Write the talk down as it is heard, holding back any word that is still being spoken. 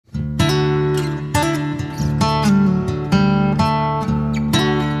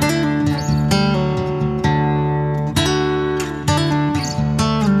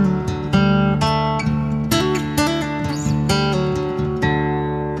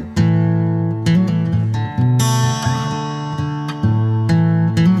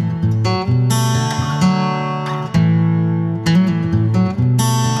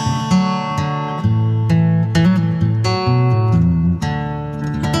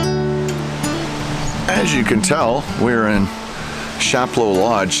As you can tell, we're in Chapleau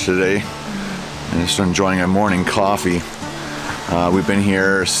Lodge today and just enjoying a morning coffee. We've been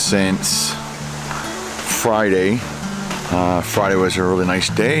here since Friday. Friday was a really nice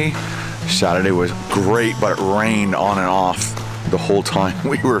day. Saturday was great, but it rained on and off the whole time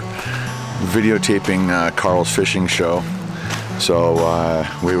we were videotaping Carl's fishing show. So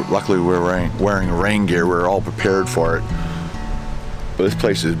luckily we were wearing rain gear. We were all prepared for it. But this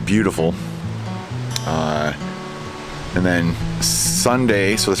place is beautiful. And then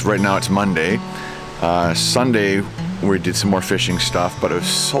Sunday, so right now it's Monday. Sunday we did some more fishing stuff, but it was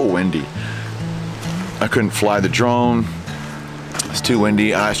so windy. I couldn't fly the drone. It's too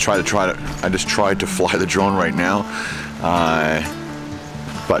windy. I just tried to fly the drone right now.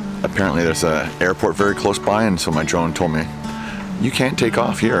 But apparently there's an airport very close by, and so my drone told me, you can't take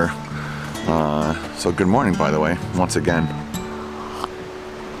off here. So good morning, by the way, once again.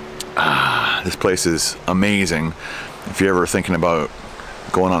 This place is amazing. If you're ever thinking about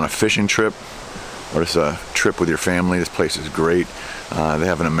going on a fishing trip or just a trip with your family, this place is great. They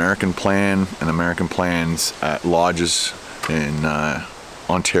have an American plan, and American plans at lodges in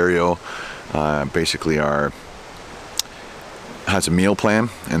Ontario basically has a meal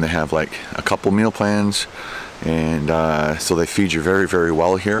plan, and they have like a couple meal plans, and so they feed you very, very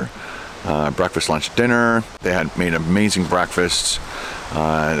well here. Breakfast, lunch, dinner. They had made amazing breakfasts. They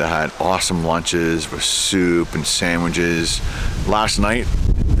had awesome lunches with soup and sandwiches. Last night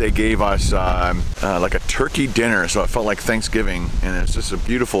they gave us like a turkey dinner, so it felt like Thanksgiving, and it's just a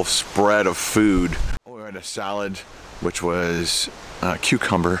beautiful spread of food. We had a salad, which was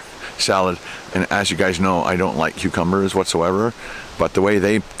cucumber salad, and as you guys know, I don't like cucumbers whatsoever, but the way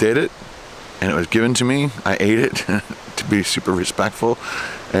they did it, and it was given to me, I ate it to be super respectful,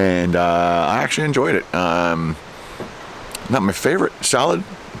 and I actually enjoyed it. Not my favorite salad,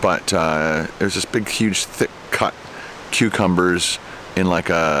 but it was this big, huge, thick cut cucumbers in like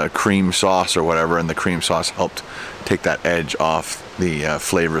a cream sauce or whatever, and the cream sauce helped take that edge off the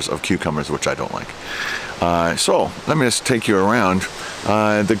flavors of cucumbers, which I don't like. So let me just take you around.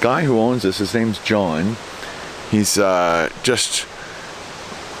 The guy who owns this, his name's John. He's just,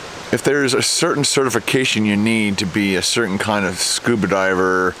 if there's a certain certification you need to be a certain kind of scuba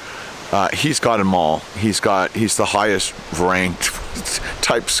diver, he's got them all. He's the highest ranked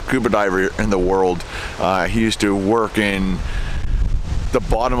type scuba diver in the world. He used to work in the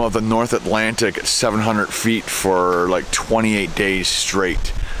bottom of the North Atlantic at 700 feet for like 28 days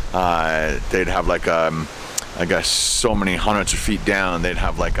straight. They'd have like I guess so many hundreds of feet down, they'd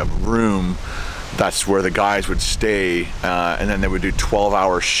have like a room that's where the guys would stay, and then they would do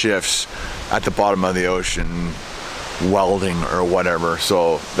 12-hour shifts at the bottom of the ocean welding or whatever.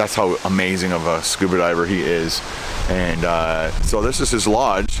 So that's how amazing of a scuba diver he is. And so this is his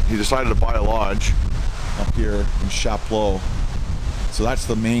lodge. He decided to buy a lodge up here in Chapleau. So that's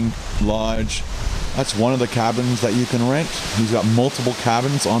the main lodge. That's one of the cabins that you can rent. He's got multiple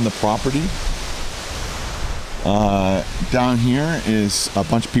cabins on the property. Down here is a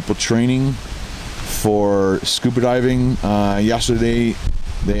bunch of people training for scuba diving. Yesterday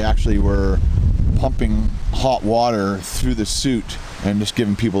they actually were pumping hot water through the suit and just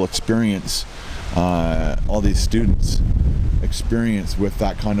giving people experience, all these students experience with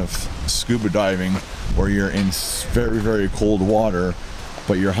that kind of scuba diving, where you're in very, very cold water,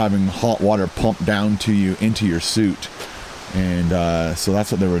 but you're having hot water pumped down to you into your suit. And so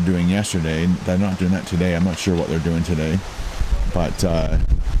that's what they were doing yesterday. They're not doing that today. I'm not sure what they're doing today, but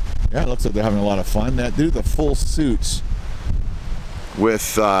yeah, it looks like they're having a lot of fun. They do the full suits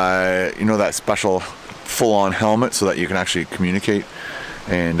with you know, that special full-on helmet so that you can actually communicate,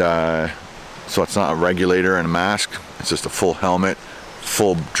 and so it's not a regulator and a mask, it's just a full helmet,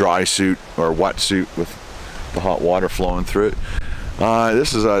 full dry suit or wet suit with the hot water flowing through it.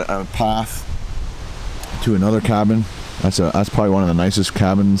 This is a path to another cabin. That's probably one of the nicest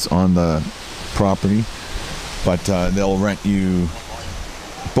cabins on the property, but they'll rent you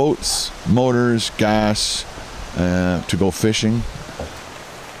boats, motors, gas to go fishing.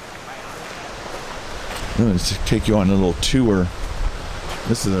 I'm going to take you on a little tour.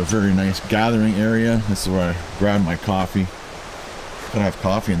 This is a very nice gathering area. This is where I grab my coffee. Gotta have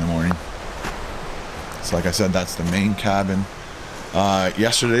coffee in the morning. So like I said, that's the main cabin.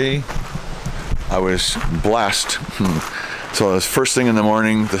 Yesterday I was blessed. So it was first thing in the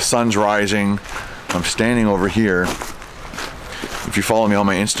morning, the sun's rising. I'm standing over here. If you follow me on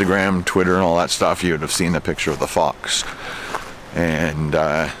my Instagram, Twitter, and all that stuff, you would have seen the picture of the fox. And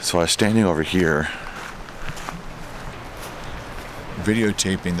so I was standing over here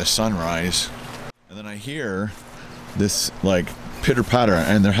videotaping the sunrise, and then I hear this like pitter patter,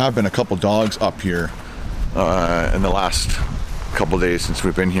 and there have been a couple dogs up here in the last couple days since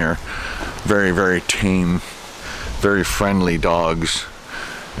we've been here. Very, very tame, very friendly dogs.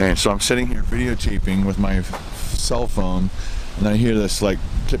 And so I'm sitting here videotaping with my cell phone, and I hear this like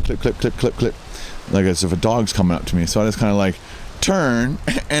clip, clip, clip, clip, clip, clip, like as if a dog's coming up to me. So I just kind of like turn,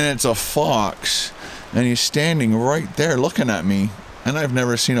 and it's a fox, and he's standing right there looking at me. And I've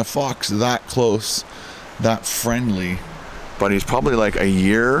never seen a fox that close, that friendly. But he's probably like a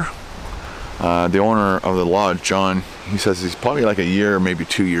year. The owner of the lodge, John, he says he's probably like a year, maybe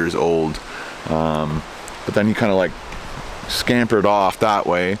 2 years old. But then he kind of like scampered off that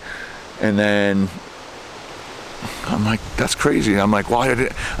way, and then I'm like, that's crazy. I'm like, well, I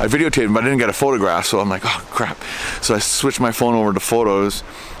videotaped him, but I didn't get a photograph, so I'm like, oh crap. So I switched my phone over to photos,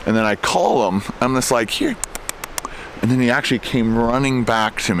 and then I call him. I'm just like, here. And then he actually came running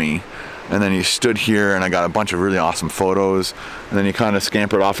back to me, and then he stood here, and I got a bunch of really awesome photos. And then he kind of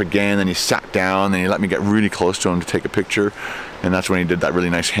scampered off again, then he sat down, and he let me get really close to him to take a picture. And that's when he did that really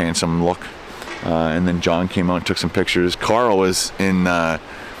nice handsome look. And then John came out and took some pictures. Carl was in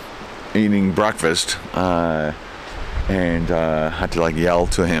eating breakfast, and had to like yell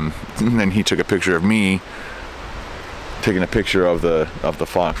to him. And then he took a picture of me taking a picture of the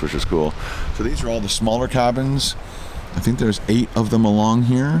fox, which was cool. So these are all the smaller cabins. I think there's 8 of them along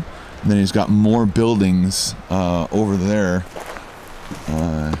here. And then he's got more buildings over there.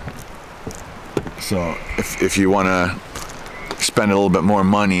 So if you want to spend a little bit more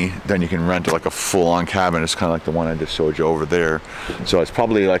money, then you can rent like a full-on cabin. It's kind of like the one I just showed you over there. So it's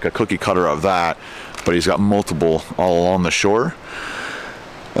probably like a cookie cutter of that, but he's got multiple all along the shore.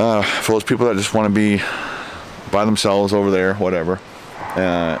 For those people that just want to be by themselves over there, whatever,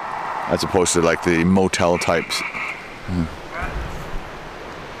 as opposed to like the motel types.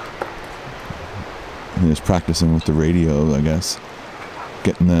 He was practicing with the radio, I guess,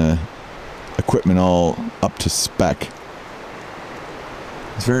 getting the equipment all up to spec.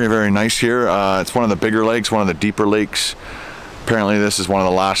 It's very, very nice here. It's one of the bigger lakes, one of the deeper lakes. Apparently this is one of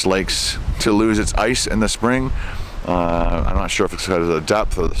the last lakes to lose its ice in the spring. I'm not sure if it's because of the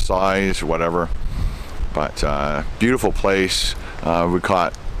depth or the size or whatever, but beautiful place. We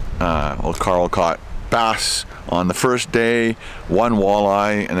caught, Carl caught bass on the first day, 1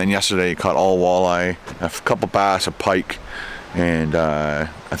 walleye, and then yesterday he caught all walleye, a couple bass, a pike, and I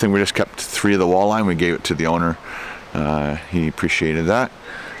think we just kept 3 of the walleye and we gave it to the owner. He appreciated that.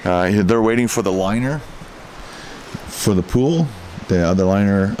 They're waiting for the liner for the pool. The other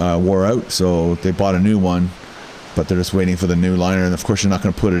liner wore out, so they bought a new one, but they're just waiting for the new liner, and of course you're not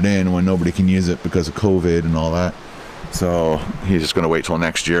going to put it in when nobody can use it because of COVID and all that. So he's just going to wait till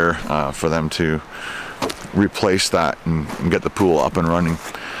next year for them to replace that and get the pool up and running.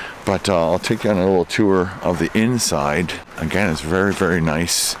 But I'll take you on a little tour of the inside. Again, it's very, very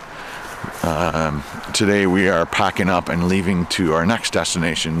nice. Today we are packing up and leaving to our next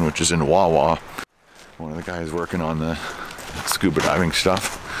destination, which is in Wawa. One of the guys working on the scuba diving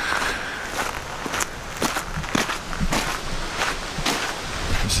stuff.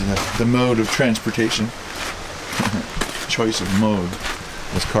 This is the mode of transportation. Choice of mode.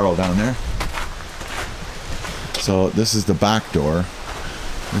 There's Carl down there. So this is the back door.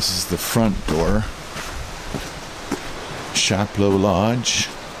 This is the front door. Chapleau Lodge.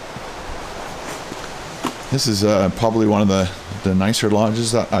 This is probably one of the nicer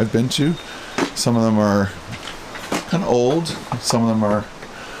lodges that I've been to. Some of them are kind of old. Some of them are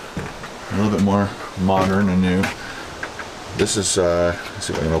a little bit more modern and new. This is, let's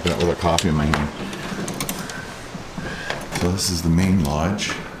see if I can open it with a coffee in my hand. So this is the main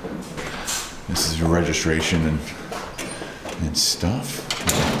lodge. This is your registration and stuff.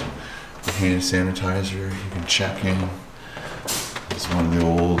 Hand sanitizer, you can check in. It's one of the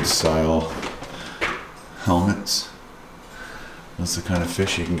old style helmets. That's the kind of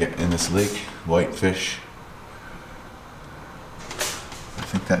fish you can get in this lake. White fish. I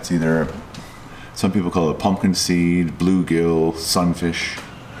think that's either, some people call it pumpkin seed, bluegill, sunfish.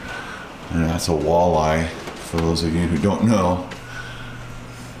 And that's a walleye, for those of you who don't know.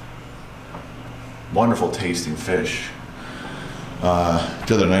 Wonderful tasting fish.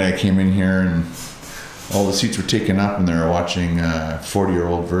 The other night I came in here and all the seats were taken up and they were watching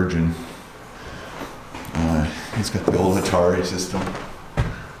 40-year-old Virgin. He's got the old Atari system.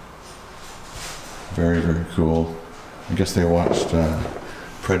 Very, very cool. I guess they watched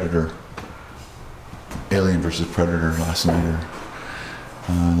Predator, Alien vs. Predator last night.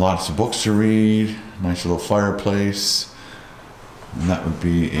 Lots of books to read, nice little fireplace, and that would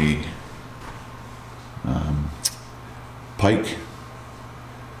be a pike.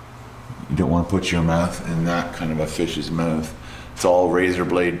 You don't want to put your mouth in that kind of a fish's mouth. It's all razor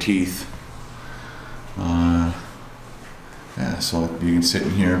blade teeth. So you can sit in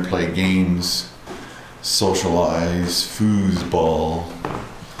here and play games, socialize, foosball.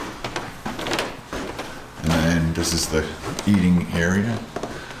 And then this is the eating area.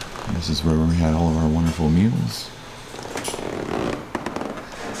 This is where we had all of our wonderful meals.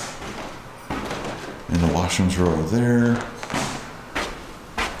 And the washrooms are over there.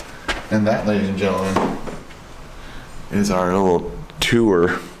 And that, ladies and gentlemen, is our little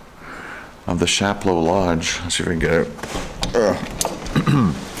tour of the Chapleau Lodge. Let's see if we can get it.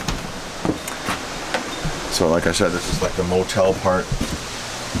 So like I said, this is like the motel part.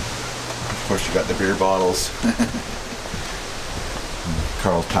 Of course, you got the beer bottles.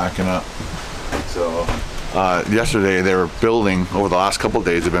 Carl's packing up. So yesterday they were building, over the last couple of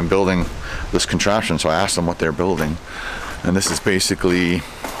days, they've been building this contraption. So I asked them what they're building. And this is basically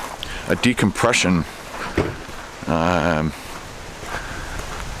a decompression. I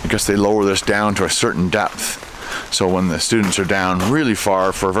guess they lower this down to a certain depth. So when the students are down really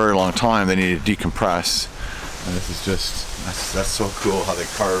far for a very long time, they need to decompress. And this is just, that's so cool how they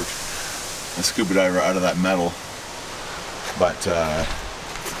carved a scuba diver out of that metal. But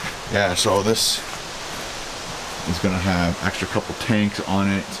yeah, so this is gonna have extra couple tanks on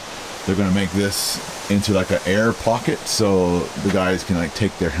it. They're gonna make this into like an air pocket so the guys can like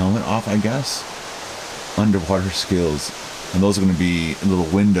take their helmet off, I guess. Underwater skills. And those are gonna be little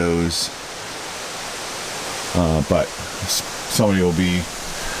windows. But somebody will be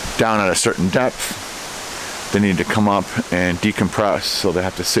down at a certain depth. They need to come up and decompress, so they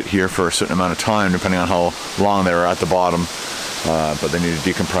have to sit here for a certain amount of time, depending on how long they were at the bottom. But they need to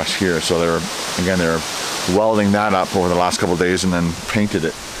decompress here. So they're welding that up over the last couple of days and then painted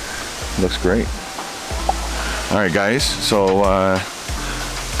it. Looks great. All right, guys. So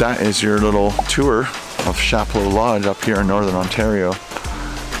that is your little tour of Chapleau Lodge up here in Northern Ontario.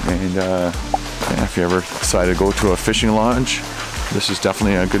 And yeah, if you ever decide to go to a fishing lodge, this is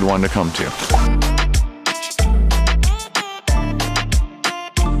definitely a good one to come to.